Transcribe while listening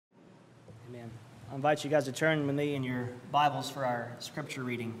I invite you guys to turn with me in your Bibles for our scripture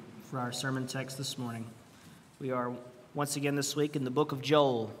reading for our sermon text this morning. We are once again this week in the book of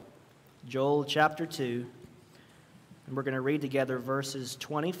Joel, Joel chapter 2, and we're going to read together verses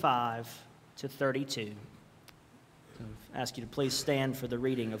 25 to 32. So I ask you to please stand for the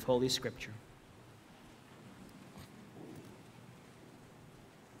reading of Holy Scripture.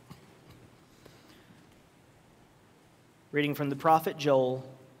 Reading from the prophet Joel,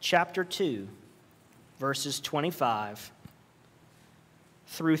 chapter 2, verses 25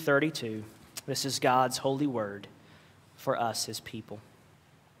 through 32. This is God's holy word for us, his people.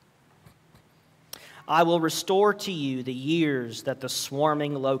 I will restore to you the years that the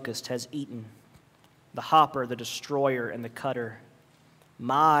swarming locust has eaten, the hopper, the destroyer, and the cutter,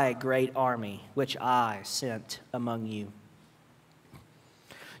 my great army which I sent among you.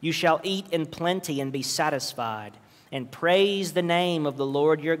 You shall eat in plenty and be satisfied, and praise the name of the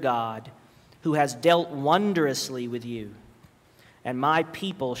Lord your God, who has dealt wondrously with you, and my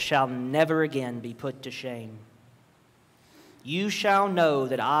people shall never again be put to shame. You shall know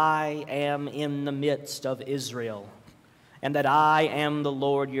that I am in the midst of Israel, and that I am the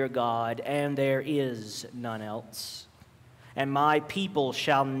Lord your God, and there is none else. And my people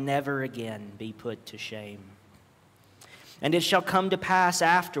shall never again be put to shame. And it shall come to pass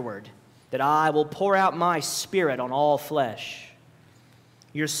afterward that I will pour out my spirit on all flesh.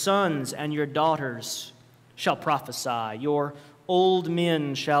 Your sons and your daughters shall prophesy. Your old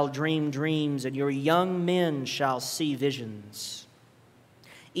men shall dream dreams, and your young men shall see visions.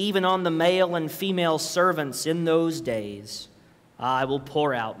 Even on the male and female servants in those days, I will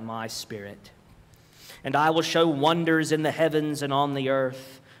pour out my spirit. And I will show wonders in the heavens and on the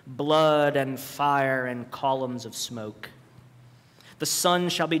earth, blood and fire and columns of smoke. The sun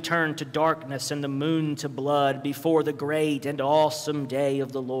shall be turned to darkness and the moon to blood before the great and awesome day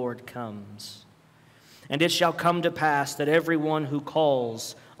of the Lord comes. And it shall come to pass that everyone who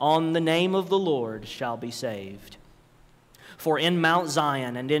calls on the name of the Lord shall be saved. For in Mount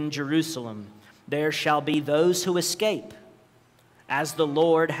Zion and in Jerusalem there shall be those who escape, as the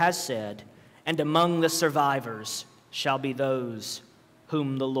Lord has said, and among the survivors shall be those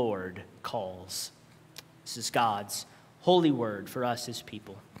whom the Lord calls. This is God's holy word for us, his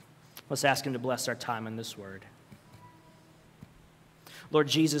people. Let's ask him to bless our time in this word. Lord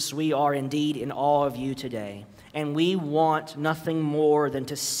Jesus, we are indeed in awe of you today, and we want nothing more than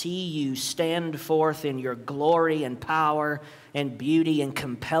to see you stand forth in your glory and power and beauty and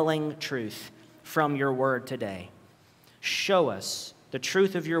compelling truth from your word today. Show us the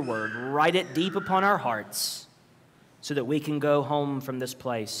truth of your word. Write it deep upon our hearts so that we can go home from this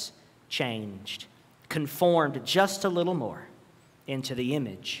place changed, conformed just a little more into the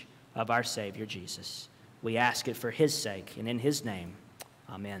image of our Savior Jesus. We ask it for his sake and in his name.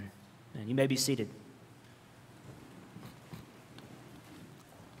 Amen. And you may be seated.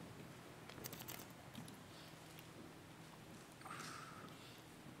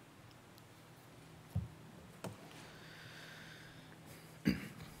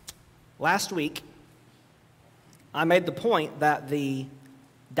 Last week, I made the point that the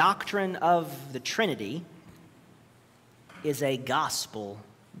doctrine of the Trinity is a gospel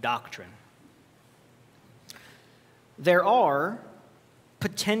doctrine. There are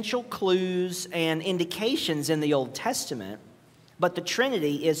potential clues and indications in the Old Testament, but the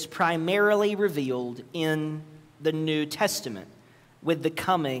Trinity is primarily revealed in the New Testament with the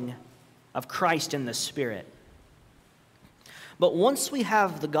coming of Christ in the Spirit. But once we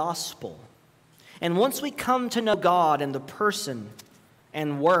have the gospel, and once we come to know God and the person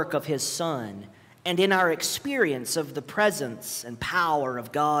and work of his Son, and in our experience of the presence and power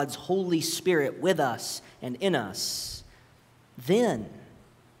of God's Holy Spirit with us and in us, then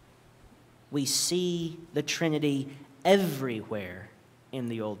we see the Trinity everywhere in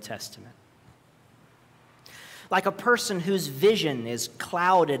the Old Testament. Like a person whose vision is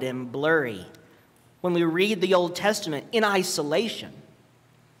clouded and blurry, when we read the Old Testament in isolation,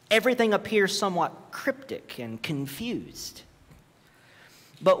 everything appears somewhat cryptic and confused.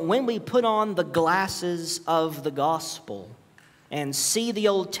 But when we put on the glasses of the gospel and see the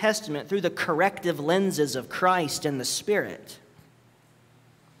Old Testament through the corrective lenses of Christ and the Spirit,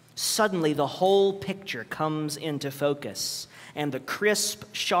 suddenly the whole picture comes into focus and the crisp,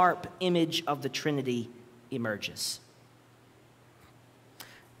 sharp image of the Trinity emerges.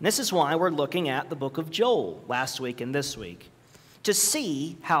 And this is why we're looking at the book of Joel last week and this week, to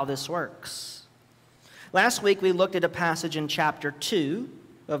see how this works. Last week we looked at a passage in chapter 2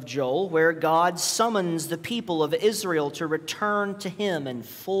 of Joel where God summons the people of Israel to return to him in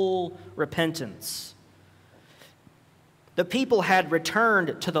full repentance. The people had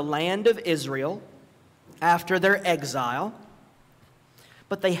returned to the land of Israel after their exile,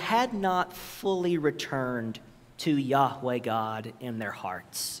 but they had not fully returned to Yahweh God in their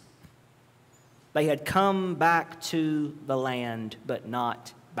hearts. They had come back to the land, but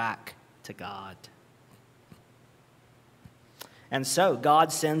not back to God. And so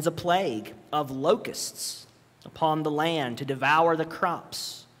God sends a plague of locusts upon the land to devour the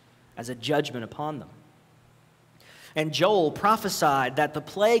crops as a judgment upon them. And Joel prophesied that the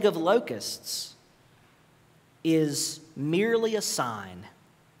plague of locusts is merely a sign,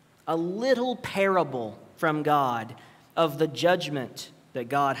 a little parable from God of the judgment that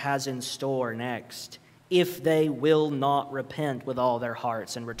God has in store next if they will not repent with all their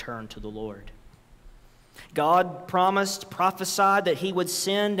hearts and return to the Lord. God prophesied that he would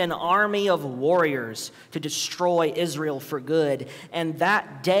send an army of warriors to destroy Israel for good, and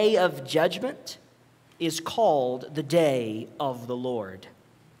that day of judgment is called the day of the Lord.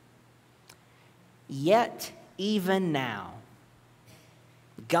 Yet, even now,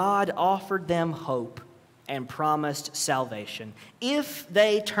 God offered them hope and promised salvation. If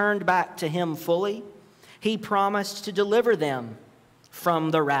they turned back to him fully, he promised to deliver them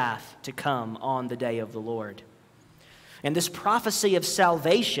from the wrath to come on the day of the Lord. And this prophecy of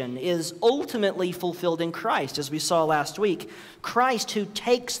salvation is ultimately fulfilled in Christ, as we saw last week. Christ, who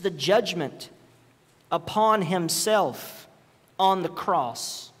takes the judgment upon himself on the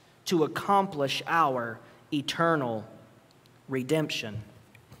cross to accomplish our eternal redemption.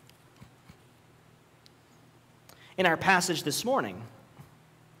 In our passage this morning,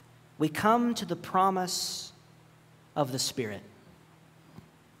 we come to the promise of the Spirit.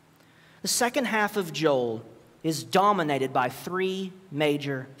 The second half of Joel is dominated by three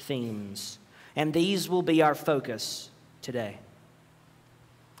major themes, and these will be our focus today.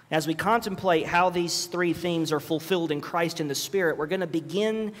 As we contemplate how these three themes are fulfilled in Christ in the Spirit, we're going to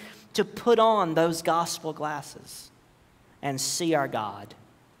begin to put on those gospel glasses and see our God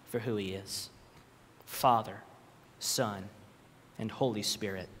for who he is: Father, Son, and Holy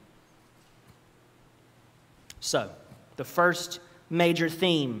Spirit. So, the first major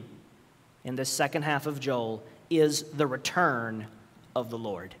theme in the second half of Joel is the return of the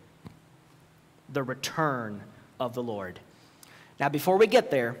Lord. The return of the Lord. Now, before we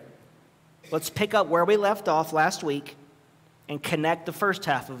get there, let's pick up where we left off last week and connect the first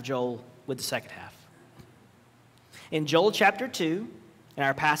half of Joel with the second half. In Joel chapter 2, in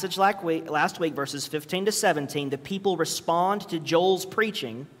our passage last week, verses 15 to 17, the people respond to Joel's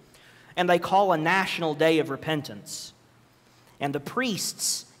preaching, and they call a national day of repentance. And the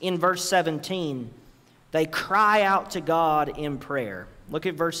priests, in verse 17, they cry out to God in prayer. Look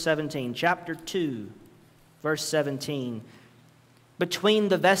at verse 17, chapter 2, verse 17. Between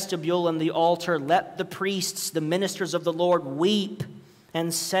the vestibule and the altar, let the priests, the ministers of the Lord, weep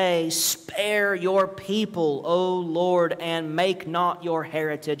and say, "Spare your people, O Lord, and make not your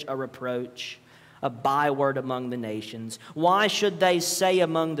heritage a reproach, a byword among the nations. Why should they say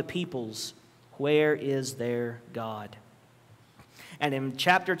among the peoples, where is their God?" And in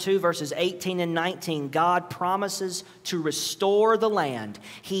chapter 2, verses 18 and 19, God promises to restore the land.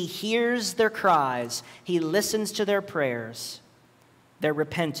 He hears their cries. He listens to their prayers, their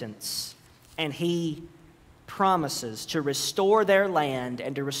repentance, and he promises to restore their land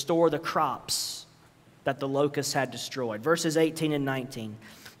and to restore the crops that the locusts had destroyed. Verses 18 and 19.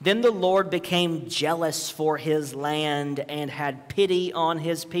 Then the Lord became jealous for his land and had pity on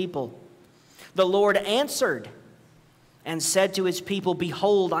his people. The Lord answered and said to his people,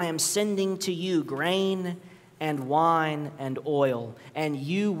 "Behold, I am sending to you grain and wine and oil, and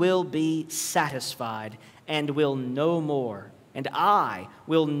you will be satisfied and will no more, and I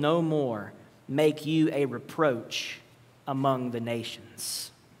will no more make you a reproach among the nations."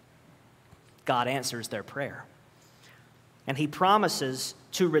 God answers their prayer, and he promises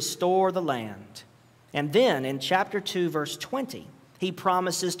to restore the land. And then in chapter 2, verse 20, he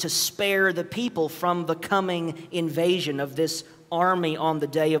promises to spare the people from the coming invasion of this army on the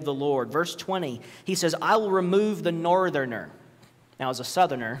day of the Lord. Verse 20, he says, "I will remove the northerner." Now, as a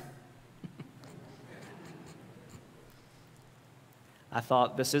southerner, I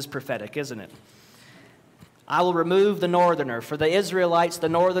thought, this is prophetic, isn't it? "I will remove the northerner." For the Israelites, the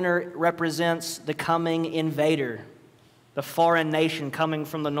northerner represents the coming invader, the foreign nation coming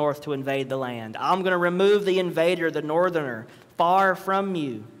from the north to invade the land. "I'm going to remove the invader, the northerner, far from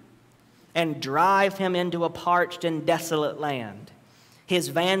you, and drive him into a parched and desolate land. His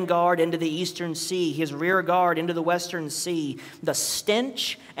vanguard into the eastern sea, his rear guard into the western sea. The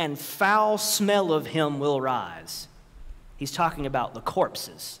stench and foul smell of him will rise." He's talking about the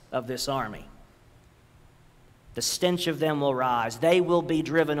corpses of this army. The stench of them will rise. They will be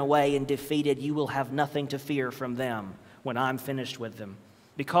driven away and defeated. You will have nothing to fear from them when I'm finished with them.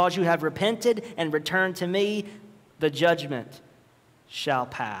 Because you have repented and returned to me, the judgment shall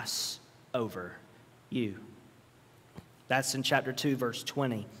pass over you. That's in chapter 2, verse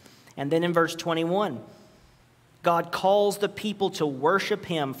 20. And then in verse 21, God calls the people to worship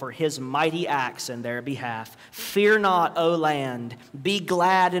him for his mighty acts in their behalf. Fear not, O land. Be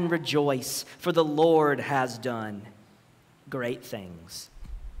glad and rejoice, for the Lord has done great things.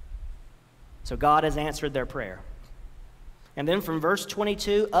 So God has answered their prayer. And then from verse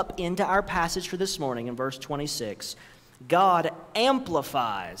 22 up into our passage for this morning in verse 26, God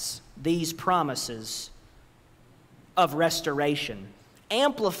amplifies these promises of restoration,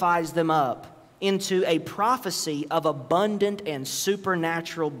 amplifies them up into a prophecy of abundant and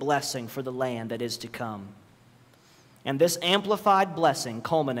supernatural blessing for the land that is to come. And this amplified blessing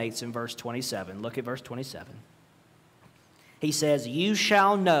culminates in verse 27. Look at verse 27. He says, you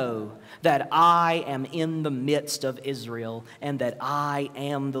shall know that I am in the midst of Israel, and that I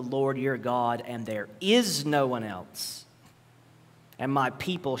am the Lord your God, and there is no one else. And my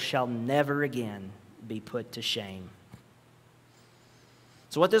people shall never again be put to shame.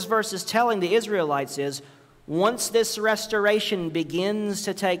 So what this verse is telling the Israelites is, once this restoration begins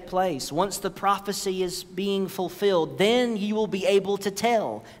to take place, once the prophecy is being fulfilled, then you will be able to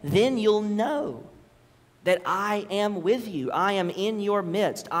tell. Then you'll know that I am with you. I am in your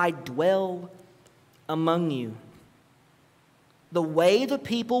midst. I dwell among you. The way the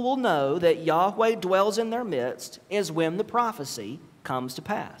people will know that Yahweh dwells in their midst is when the prophecy comes to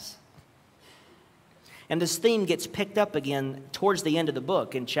pass. And this theme gets picked up again towards the end of the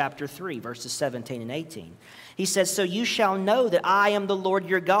book in chapter 3, verses 17 and 18. He says, so you shall know that I am the Lord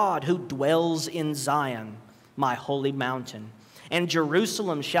your God who dwells in Zion, my holy mountain. And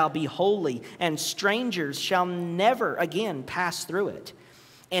Jerusalem shall be holy, and strangers shall never again pass through it.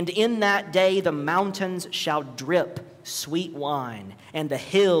 And in that day the mountains shall drip sweet wine, and the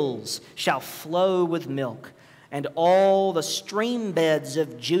hills shall flow with milk, and all the stream beds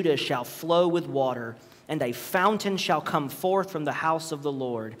of Judah shall flow with water. And a fountain shall come forth from the house of the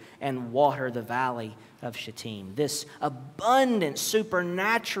Lord and water the valley of Shittim. This abundant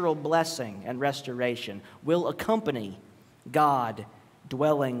supernatural blessing and restoration will accompany God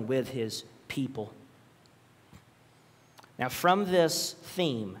dwelling with his people. Now, from this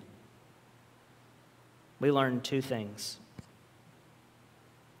theme, we learn two things.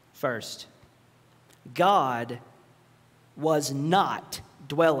 First, God was not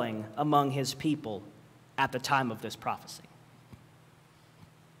dwelling among his people at the time of this prophecy.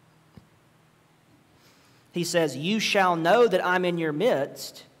 He says, you shall know that I'm in your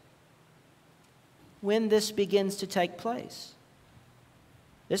midst when this begins to take place.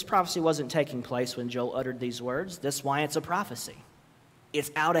 This prophecy wasn't taking place when Joel uttered these words. That's why it's a prophecy. It's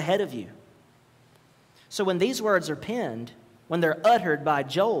out ahead of you. So when these words are penned, when they're uttered by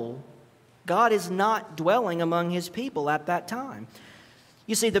Joel, God is not dwelling among his people at that time.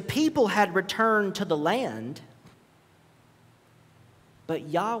 You see, the people had returned to the land, but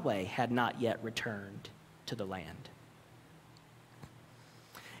Yahweh had not yet returned to the land.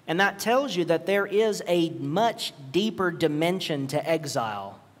 And that tells you that there is a much deeper dimension to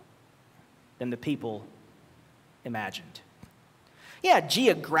exile than the people imagined. Yeah,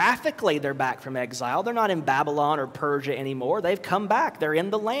 geographically they're back from exile. They're not in Babylon or Persia anymore. They've come back. They're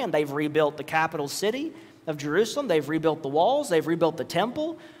in the land. They've rebuilt the capital city of Jerusalem. They've rebuilt the walls. They've rebuilt the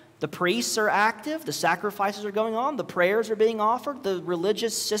temple. The priests are active. The sacrifices are going on. The prayers are being offered. The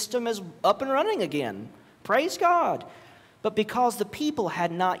religious system is up and running again. Praise God. But because the people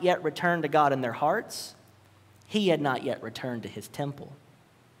had not yet returned to God in their hearts, he had not yet returned to his temple.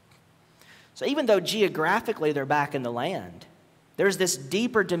 So even though geographically they're back in the land, there's this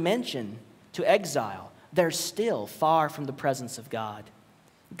deeper dimension to exile. They're still far from the presence of God.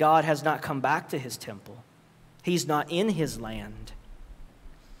 God has not come back to his temple. He's not in his land.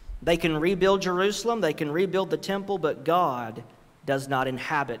 They can rebuild Jerusalem, they can rebuild the temple, but God does not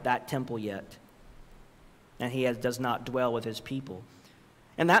inhabit that temple yet. And he does not dwell with his people.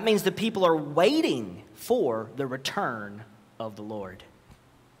 And that means the people are waiting for the return of the Lord.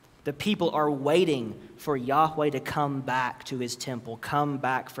 The people are waiting for Yahweh to come back to his temple, come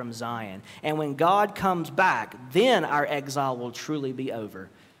back from Zion. And when God comes back, then our exile will truly be over.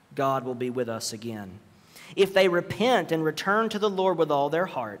 God will be with us again. If they repent and return to the Lord with all their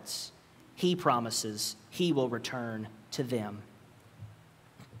hearts, he promises he will return to them.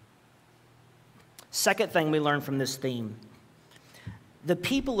 Second thing we learn from this theme, the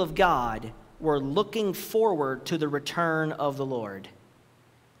people of God were looking forward to the return of the Lord.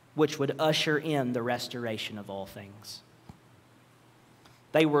 which would usher in the restoration of all things.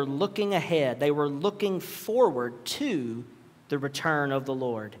 They were looking ahead. They were looking forward to the return of the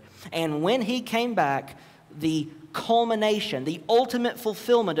Lord. And when he came back, the culmination, the ultimate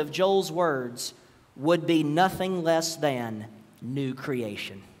fulfillment of Joel's words would be nothing less than new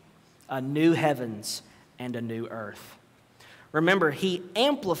creation, a new heavens and a new earth. Remember, he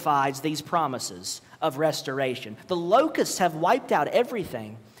amplifies these promises of restoration. The locusts have wiped out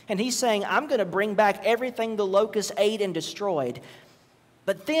everything, and he's saying, I'm going to bring back everything the locusts ate and destroyed.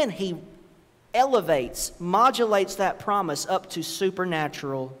 But then he elevates, modulates that promise up to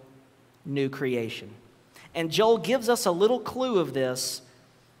supernatural new creation. And Joel gives us a little clue of this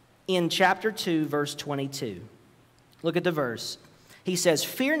in chapter 2, verse 22. Look at the verse. He says,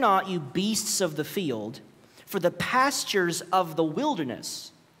 "Fear not, you beasts of the field, for the pastures of the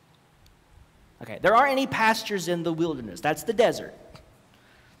wilderness." Okay, there aren't any pastures in the wilderness. That's the desert.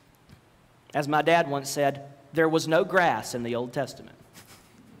 As my dad once said, there was no grass in the Old Testament.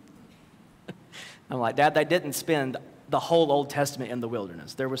 I'm like, Dad, they didn't spend the whole Old Testament in the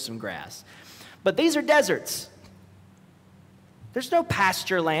wilderness. There was some grass. But these are deserts. There's no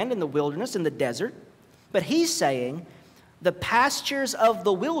pasture land in the wilderness, in the desert. But he's saying the pastures of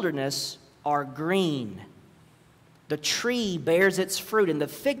the wilderness are green. The tree bears its fruit, and the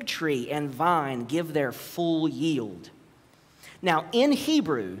fig tree and vine give their full yield. Now, in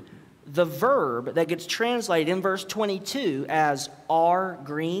Hebrew, the verb that gets translated in verse 22 as are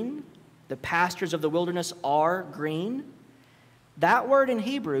green, the pastures of the wilderness are green, that word in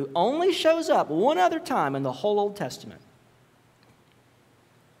Hebrew only shows up one other time in the whole Old Testament.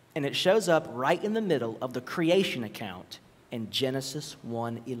 And it shows up right in the middle of the creation account in Genesis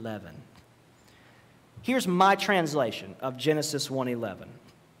 1:11. Here's my translation of Genesis 1:11.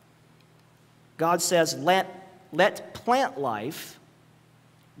 God says, let plant life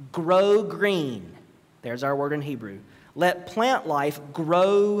grow green. There's our word in Hebrew. Let plant life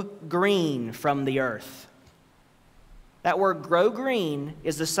grow green from the earth. That word grow green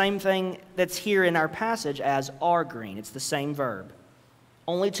is the same thing that's here in our passage as are green. It's the same verb.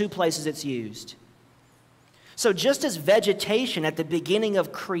 Only two places it's used. So just as vegetation at the beginning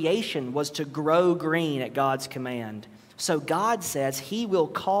of creation was to grow green at God's command, so God says he will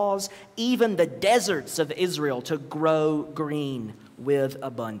cause even the deserts of Israel to grow green with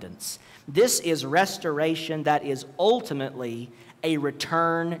abundance. This is restoration that is ultimately a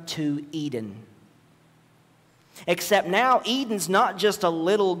return to Eden. Except now Eden's not just a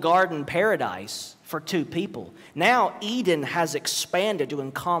little garden paradise for two people. Now Eden has expanded to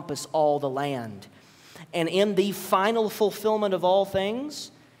encompass all the land. And in the final fulfillment of all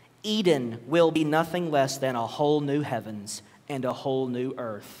things, Eden will be nothing less than a whole new heavens and a whole new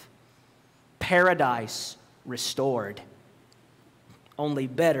earth. Paradise restored, only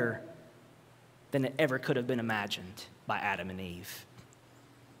better than it ever could have been imagined by Adam and Eve.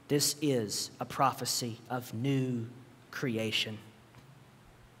 This is a prophecy of new creation.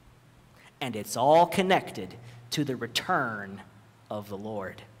 And it's all connected to the return of the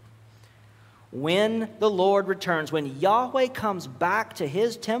Lord. When the Lord returns, when Yahweh comes back to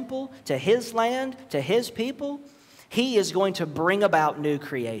his temple, to his land, to his people, he is going to bring about new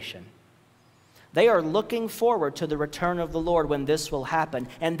creation. They are looking forward to the return of the Lord when this will happen.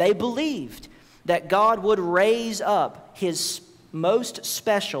 And they believed that God would raise up his most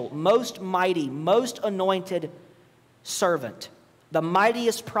special, most mighty, most anointed servant, the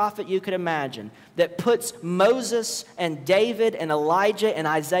mightiest prophet you could imagine, that puts Moses and David and Elijah and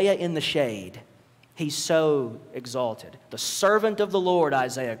Isaiah in the shade. He's so exalted. The servant of the Lord,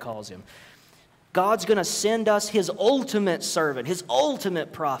 Isaiah calls him. God's going to send us his ultimate servant, his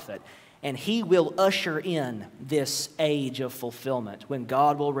ultimate prophet, and he will usher in this age of fulfillment when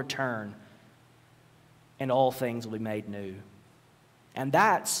God will return and all things will be made new. And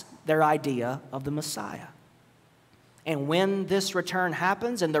that's their idea of the Messiah. And when this return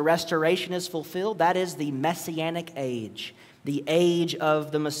happens and the restoration is fulfilled, that is the Messianic age, the age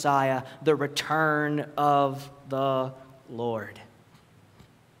of the Messiah, the return of the Lord.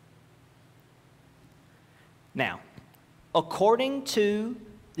 Now, according to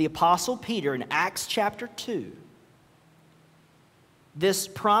the Apostle Peter in Acts chapter 2, this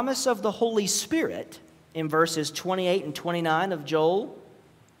promise of the Holy Spirit in verses 28 and 29 of Joel,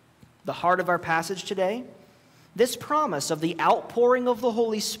 the heart of our passage today, this promise of the outpouring of the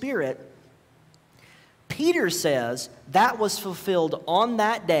Holy Spirit, Peter says that was fulfilled on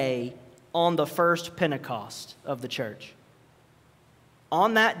that day on the first Pentecost of the church.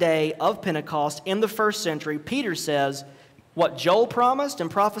 On that day of Pentecost in the first century, Peter says what Joel promised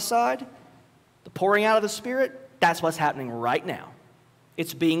and prophesied, the pouring out of the Spirit, that's what's happening right now.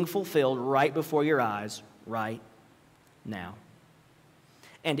 It's being fulfilled right before your eyes right now.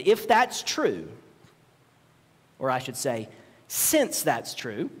 And if that's true, or I should say, since that's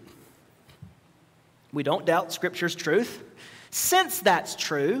true, we don't doubt Scripture's truth. Since that's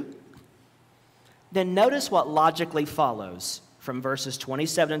true, then notice what logically follows from verses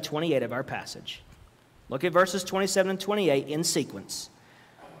 27 and 28 of our passage. Look at verses 27 and 28 in sequence.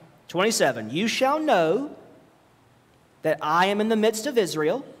 27, you shall know that I am in the midst of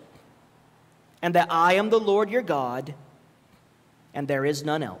Israel, and that I am the Lord your God, and there is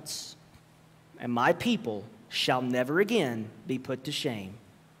none else. And my people shall never again be put to shame.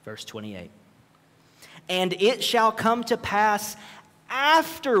 Verse 28. And it shall come to pass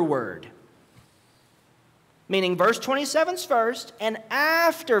afterward, meaning verse 27's first, and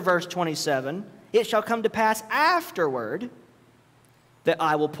after verse 27, it shall come to pass afterward that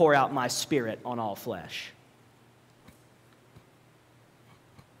I will pour out my Spirit on all flesh.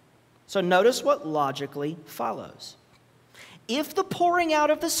 So notice what logically follows. If the pouring out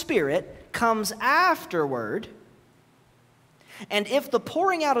of the Spirit comes afterward, and if the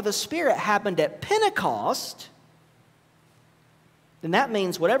pouring out of the Spirit happened at Pentecost, then that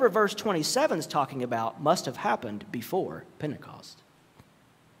means whatever verse 27 is talking about must have happened before Pentecost.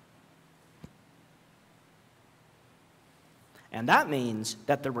 And that means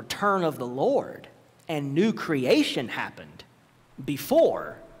that the return of the Lord and new creation happened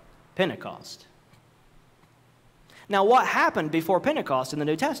before Pentecost. Now, what happened before Pentecost in the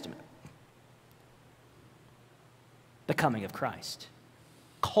New Testament? The coming of Christ,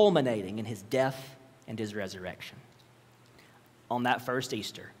 culminating in his death and his resurrection on that first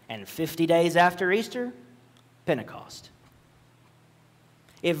Easter. And 50 days after Easter, Pentecost.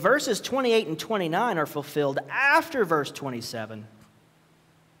 If verses 28 and 29 are fulfilled after verse 27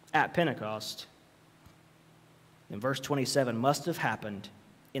 at Pentecost, then verse 27 must have happened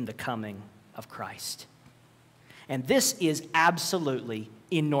in the coming of Christ. And this is absolutely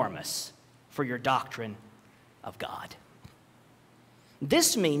enormous for your doctrine of God.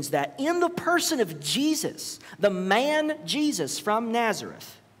 This means that in the person of Jesus, the man Jesus from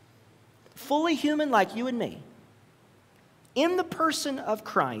Nazareth, fully human like you and me, in the person of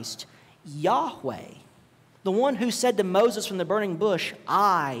Christ, Yahweh, the one who said to Moses from the burning bush,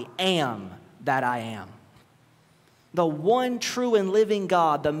 I am that I am, the one true and living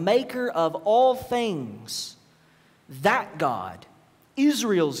God, the maker of all things, that God,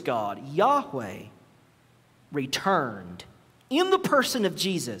 Israel's God, Yahweh, returned in the person of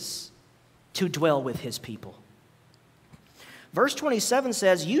Jesus to dwell with his people. Verse 27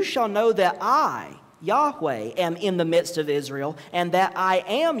 says, you shall know that I, Yahweh, am in the midst of Israel, and that I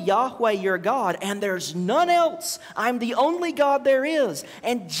am Yahweh your God, and there's none else. I'm the only God there is.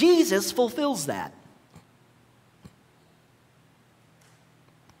 And Jesus fulfills that.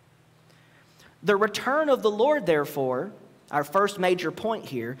 The return of the Lord, therefore, our first major point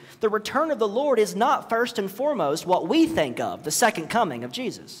here, the return of the Lord is not first and foremost what we think of, the second coming of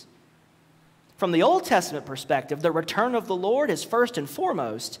Jesus. From the Old Testament perspective, the return of the Lord is first and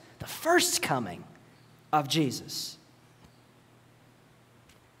foremost the first coming of Jesus.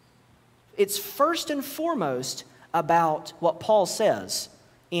 It's first and foremost about what Paul says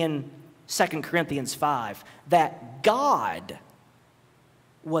in 2 Corinthians 5, that God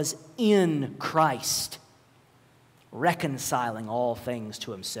was in Christ, reconciling all things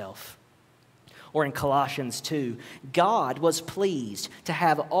to himself. Or in Colossians 2, God was pleased to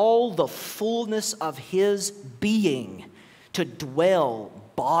have all the fullness of his being to dwell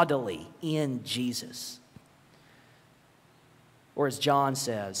bodily in Jesus. Or as John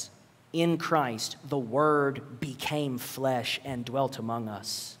says, in Christ the Word became flesh and dwelt among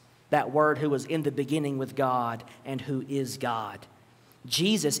us. That Word who was in the beginning with God and who is God.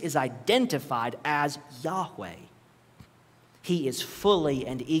 Jesus is identified as Yahweh. He is fully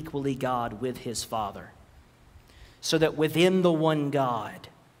and equally God with his Father. So that within the one God,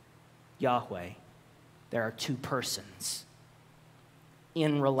 Yahweh, there are two persons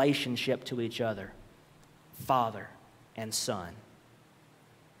in relationship to each other, Father and Son.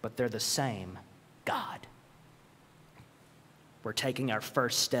 But they're the same God. We're taking our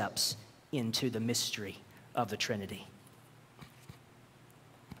first steps into the mystery of the Trinity.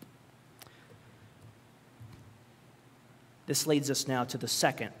 This leads us now to the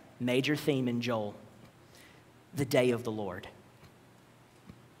second major theme in Joel, the day of the Lord.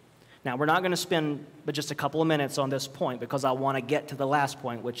 Now, we're not going to spend but just a couple of minutes on this point because I want to get to the last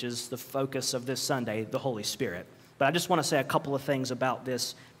point, which is the focus of this Sunday, the Holy Spirit. But I just want to say a couple of things about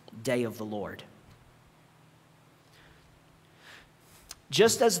this day of the Lord.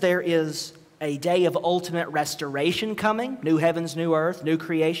 Just as there is a day of ultimate restoration coming, new heavens, new earth, new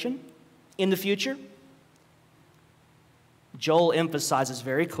creation in the future, Joel emphasizes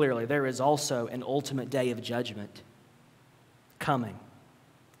very clearly there is also an ultimate day of judgment coming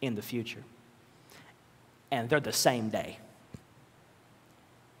in the future. And they're the same day.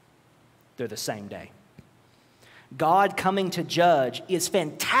 They're the same day. God coming to judge is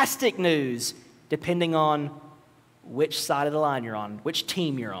fantastic news depending on which side of the line you're on, which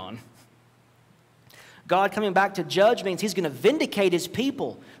team you're on. God coming back to judge means he's going to vindicate his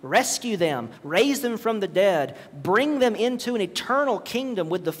people, rescue them, raise them from the dead, bring them into an eternal kingdom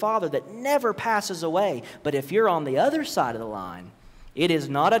with the Father that never passes away. But if you're on the other side of the line, it is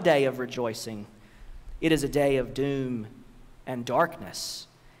not a day of rejoicing. It is a day of doom and darkness.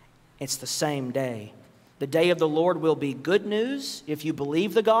 It's the same day. The day of the Lord will be good news if you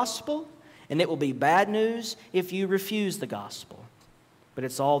believe the gospel, and it will be bad news if you refuse the gospel. But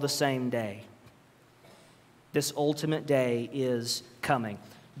it's all the same day. This ultimate day is coming.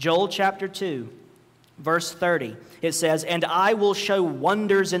 Joel chapter 2, verse 30, it says, "And I will show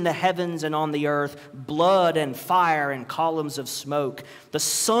wonders in the heavens and on the earth, blood and fire and columns of smoke. The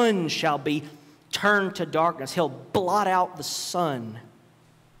sun shall be turned to darkness." He'll blot out the sun.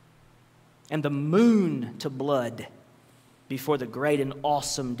 "And the moon to blood before the great and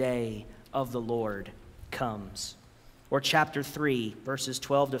awesome day of the Lord comes." Or chapter 3, verses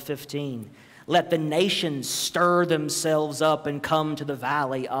 12 to 15. "Let the nations stir themselves up and come to the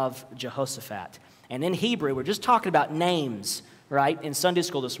valley of Jehoshaphat." And in Hebrew, we're just talking about names, right? In Sunday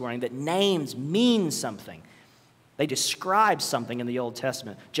school this morning, that names mean something. They describe something in the Old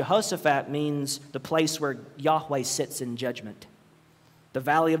Testament. Jehoshaphat means the place where Yahweh sits in judgment. The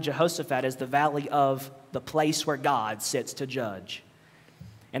valley of Jehoshaphat is the valley of the place where God sits to judge.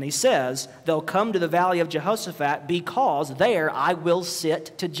 And he says, they'll come to the valley of Jehoshaphat because there I will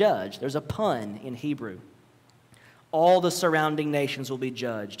sit to judge. There's a pun in Hebrew. All the surrounding nations will be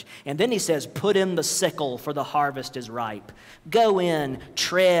judged. And then he says, "Put in the sickle, for the harvest is ripe. Go in,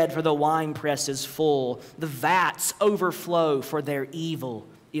 tread, for the winepress is full. The vats overflow, for their evil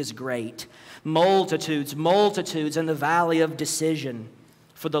is great. Multitudes, multitudes in the valley of decision.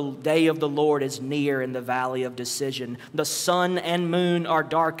 For the day of the Lord is near in the valley of decision. The sun and moon are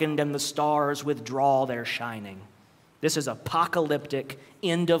darkened, and the stars withdraw their shining." This is apocalyptic,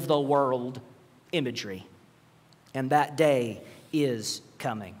 end-of-the-world imagery. And that day is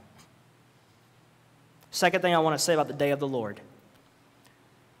coming. Second thing I want to say about the day of the Lord.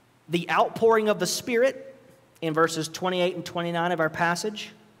 The outpouring of the Spirit in verses 28 and 29 of our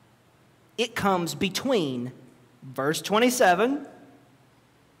passage, it comes between verse 27,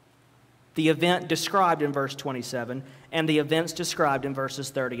 the event described in verse 27, and the events described in verses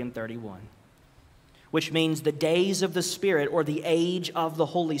 30 and 31. Which means the days of the Spirit, or the age of the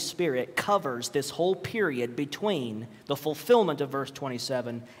Holy Spirit, covers this whole period between the fulfillment of verse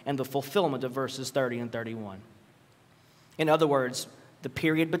 27 and the fulfillment of verses 30 and 31. In other words, the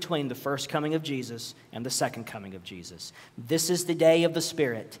period between the first coming of Jesus and the second coming of Jesus. This is the day of the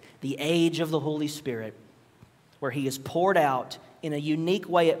Spirit, the age of the Holy Spirit, where he is poured out in a unique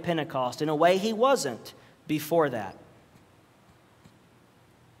way at Pentecost, in a way he wasn't before that.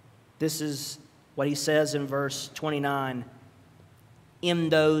 This is what he says in verse 29, "In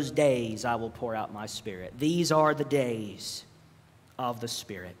those days I will pour out my Spirit." These are the days of the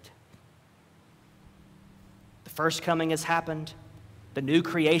Spirit. The first coming has happened. The new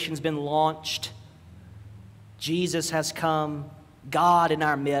creation's been launched. Jesus has come, God in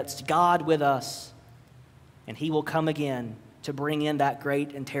our midst, God with us. And he will come again to bring in that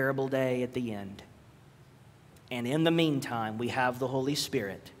great and terrible day at the end. And in the meantime, we have the Holy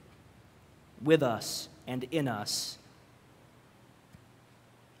Spirit with us and in us,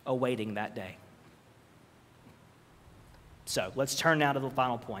 awaiting that day. So let's turn now to the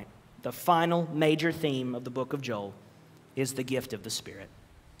final point. The final major theme of the book of Joel is the gift of the Spirit.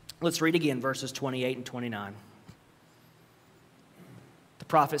 Let's read again verses 28 and 29. The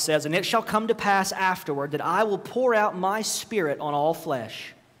prophet says, "And it shall come to pass afterward that I will pour out my Spirit on all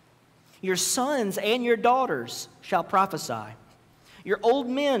flesh. Your sons and your daughters shall prophesy. Your old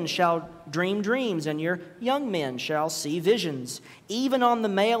men shall dream dreams, and your young men shall see visions. Even on the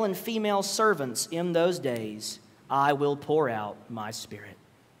male and female servants in those days I will pour out my Spirit."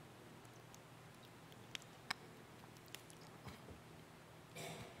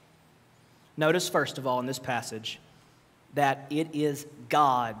 Notice, first of all, in this passage, that it is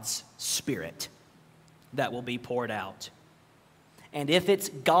God's Spirit that will be poured out. And if it's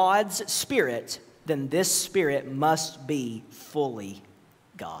God's Spirit, then this Spirit must be fully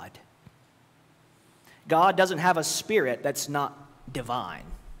God. God doesn't have a spirit that's not divine.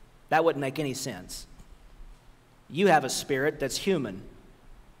 That wouldn't make any sense. You have a spirit that's human.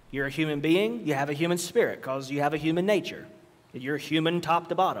 You're a human being, you have a human spirit because you have a human nature. You're human top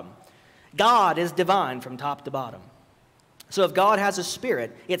to bottom. God is divine from top to bottom. So if God has a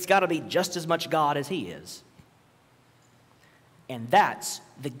spirit, it's got to be just as much God as he is. And that's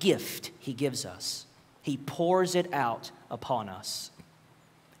the gift he gives us. He pours it out upon us.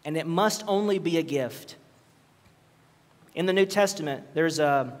 And it must only be a gift. In the New Testament, there's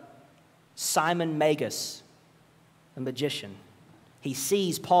a Simon Magus, a magician. He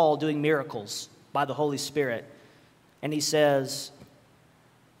sees Paul doing miracles by the Holy Spirit. And he says,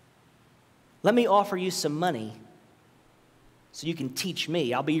 let me offer you some money so you can teach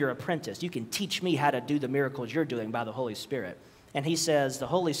me. I'll be your apprentice. You can teach me how to do the miracles you're doing by the Holy Spirit. And he says, the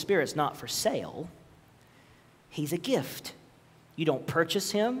Holy Spirit's not for sale. He's a gift. You don't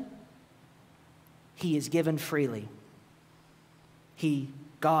purchase him. He is given freely.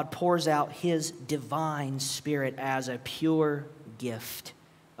 God pours out his divine spirit as a pure gift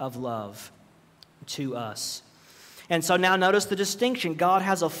of love to us. And so now notice the distinction. God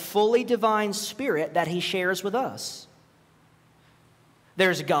has a fully divine spirit that he shares with us.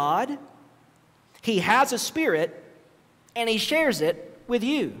 There's God. He has a spirit, and he shares it with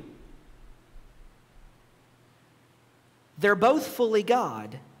you. They're both fully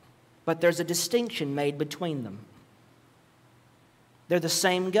God, but there's a distinction made between them. They're the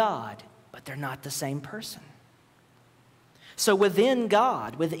same God, but they're not the same person. So within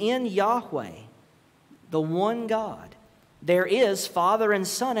God, within Yahweh, the one God, there is Father and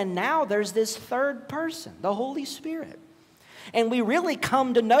Son, and now there's this third person, the Holy Spirit. And we really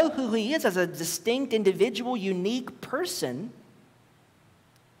come to know who he is as a distinct, individual, unique person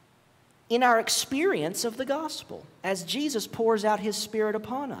in our experience of the gospel, as Jesus pours out his Spirit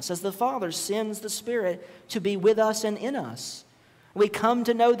upon us, as the Father sends the Spirit to be with us and in us. We come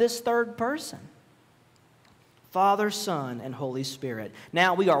to know this third person, Father, Son, and Holy Spirit.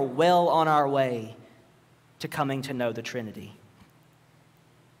 Now we are well on our way to coming to know the Trinity.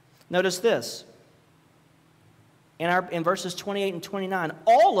 Notice this. In verses 28 and 29,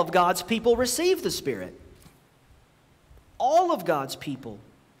 all of God's people receive the Spirit. All of God's people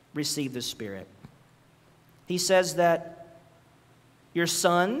receive the Spirit. He says that your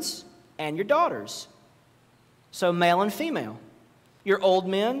sons and your daughters, so male and female, your old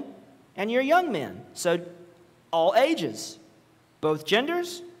men and your young men, so all ages, both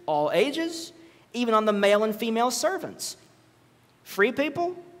genders, all ages, even on the male and female servants. Free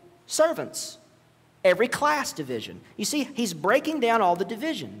people, servants. Every class division. You see, he's breaking down all the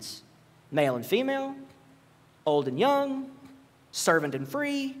divisions. Male and female, old and young, servant and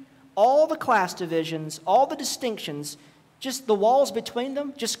free, all the class divisions, all the distinctions, just the walls between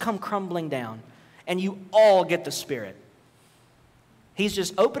them just come crumbling down. And you all get the Spirit. He's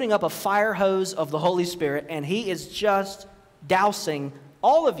just opening up a fire hose of the Holy Spirit, and he is just dousing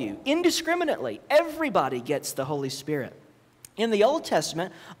all of you indiscriminately. Everybody gets the Holy Spirit. In the Old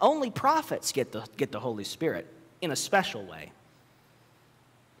Testament, only prophets get the Holy Spirit in a special way.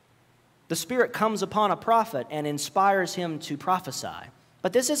 The Spirit comes upon a prophet and inspires him to prophesy.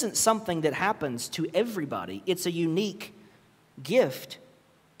 But this isn't something that happens to everybody. It's a unique gift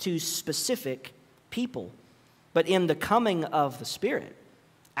to specific people. But in the coming of the Spirit,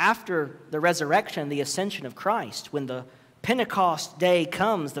 after the resurrection, the ascension of Christ, when the Pentecost day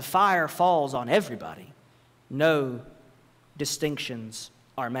comes, the fire falls on everybody. No distinctions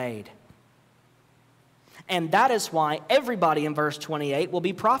are made. And that is why everybody in verse 28 will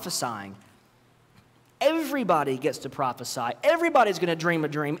be prophesying. Everybody gets to prophesy. Everybody's going to dream a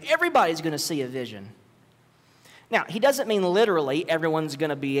dream. Everybody's going to see a vision. Now, he doesn't mean literally everyone's going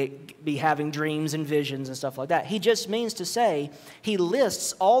to be having dreams and visions and stuff like that. He just means to say he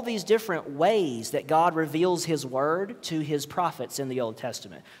lists all these different ways that God reveals his word to his prophets in the Old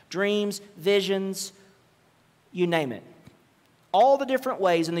Testament. Dreams, visions, you name it. All the different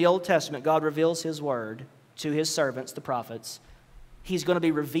ways in the Old Testament God reveals his word to his servants, the prophets. He's going to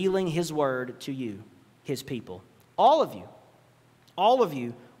be revealing his word to you, his people. All of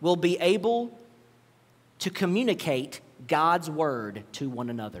you will be able to communicate God's word to one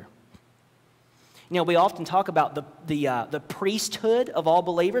another. You know, we often talk about the priesthood of all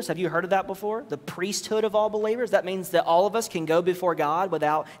believers. Have you heard of that before? The priesthood of all believers. That means that all of us can go before God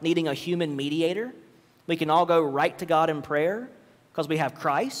without needing a human mediator. We can all go right to God in prayer because we have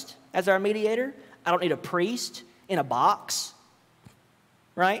Christ as our mediator. I don't need a priest in a box,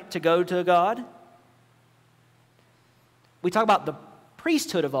 right, to go to God. We talk about the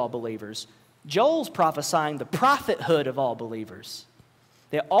priesthood of all believers. Joel's prophesying the prophethood of all believers,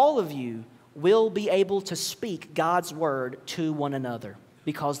 that all of you will be able to speak God's word to one another.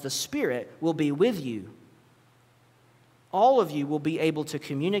 because the Spirit will be with you. All of you will be able to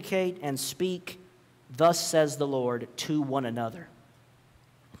communicate and speak, thus says the Lord, to one another.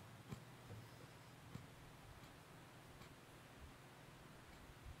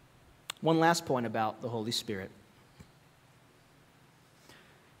 One last point about the Holy Spirit.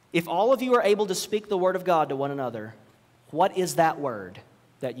 If all of you are able to speak the word of God to one another, what is that word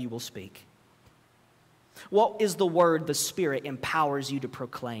that you will speak? What is the word the Spirit empowers you to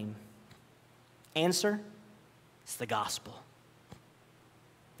proclaim? Answer, it's the gospel.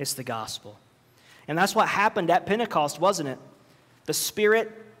 It's the gospel. And that's what happened at Pentecost, wasn't it? The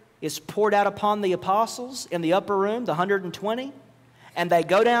Spirit is poured out upon the apostles in the upper room, the 120, and they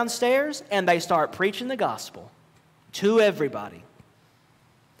go downstairs and they start preaching the gospel to everybody.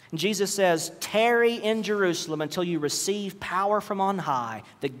 And Jesus says, tarry in Jerusalem until you receive power from on high,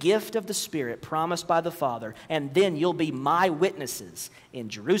 the gift of the Spirit promised by the Father, and then you'll be my witnesses in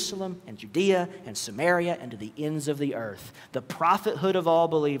Jerusalem and Judea and Samaria and to the ends of the earth. The prophethood of all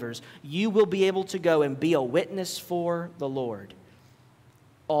believers, you will be able to go and be a witness for the Lord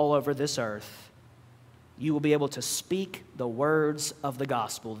all over this earth. You will be able to speak the words of the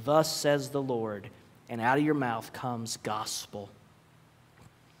gospel. Thus says the Lord, and out of your mouth comes gospel.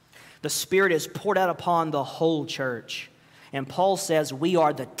 The Spirit is poured out upon the whole church. And Paul says we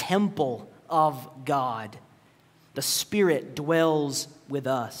are the temple of God. The Spirit dwells with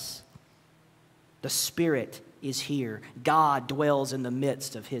us. The Spirit is here. God dwells in the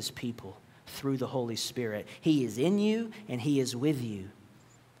midst of His people through the Holy Spirit. He is in you and He is with you.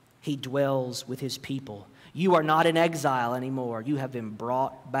 He dwells with His people. You are not in exile anymore. You have been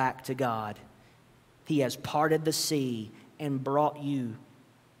brought back to God. He has parted the sea and brought you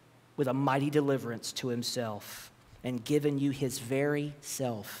with a mighty deliverance to Himself and given you His very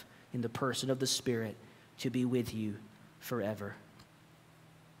self in the person of the Spirit to be with you forever.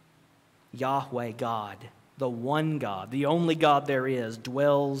 Yahweh God, the one God, the only God there is,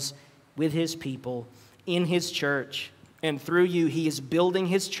 dwells with His people in His church, and through you He is building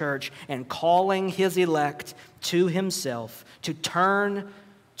His church and calling His elect to Himself to turn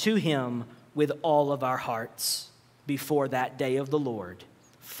to Him with all of our hearts before that day of the Lord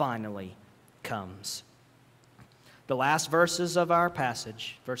finally comes. The last verses of our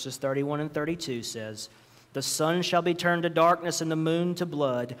passage, verses 31 and 32 says, the sun shall be turned to darkness and the moon to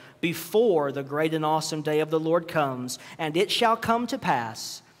blood before the great and awesome day of the Lord comes, and it shall come to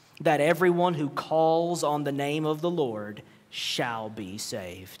pass that everyone who calls on the name of the Lord shall be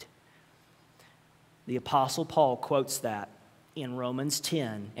saved. The Apostle Paul quotes that in Romans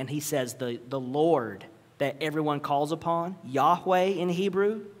 10, and he says the Lord that everyone calls upon, Yahweh in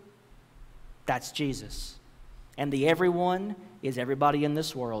Hebrew, that's Jesus. And the everyone is everybody in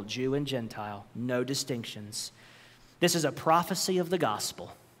this world, Jew and Gentile, no distinctions. This is a prophecy of the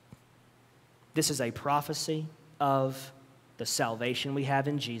gospel. This is a prophecy of the salvation we have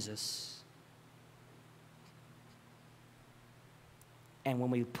in Jesus. And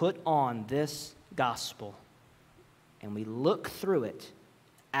when we put on this gospel and we look through it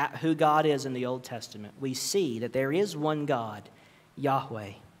at who God is in the Old Testament, we see that there is one God,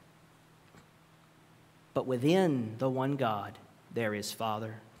 Yahweh. But within the one God, there is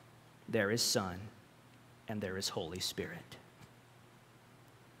Father, there is Son, and there is Holy Spirit.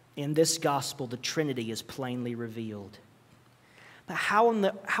 In this gospel, the Trinity is plainly revealed. But how in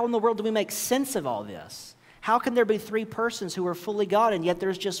the world do we make sense of all this? How can there be three persons who are fully God and yet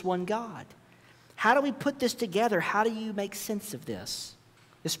there's just one God? How do we put this together? How do you make sense of this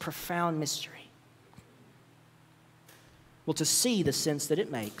profound mystery? Well, to see the sense that it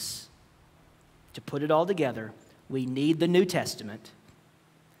makes, to put it all together, we need the New Testament,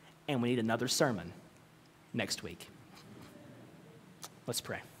 and we need another sermon next week. Let's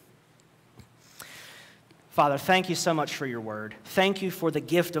pray. Father, thank you so much for your word. Thank you for the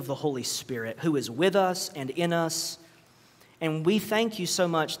gift of the Holy Spirit who is with us and in us. And we thank you so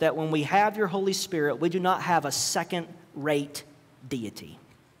much that when we have your Holy Spirit, we do not have a second-rate deity.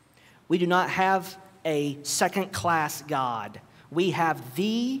 We do not have a second-class God. We have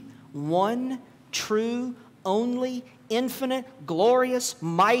the one, true, only, infinite, glorious,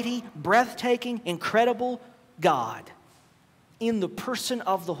 mighty, breathtaking, incredible God in the person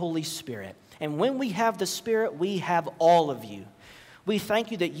of the Holy Spirit. And when we have the Spirit, we have all of you. We thank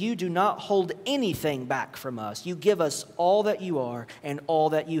you that you do not hold anything back from us. You give us all that you are and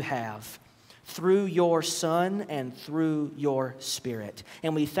all that you have through your Son and through your Spirit.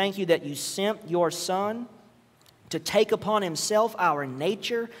 And we thank you that you sent your Son to take upon Himself our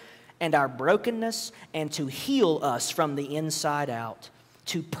nature and our brokenness and to heal us from the inside out,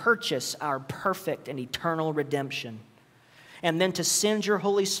 to purchase our perfect and eternal redemption. and then to send your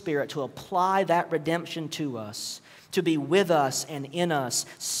Holy Spirit to apply that redemption to us, to be with us and in us,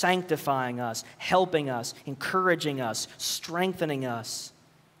 sanctifying us, helping us, encouraging us, strengthening us,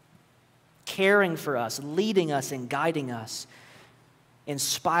 caring for us, leading us and guiding us,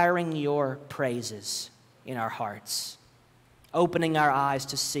 inspiring your praises in our hearts, opening our eyes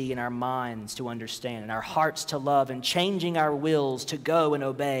to see and our minds to understand and our hearts to love, and changing our wills to go and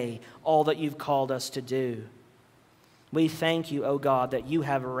obey all that you've called us to do. We thank you, O God, that you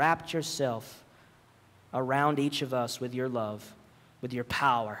have wrapped yourself around each of us with your love, with your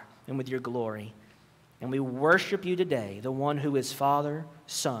power, and with your glory. And we worship you today, the one who is Father,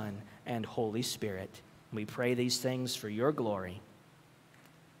 Son, and Holy Spirit. We pray these things for your glory.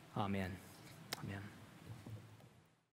 Amen. Amen.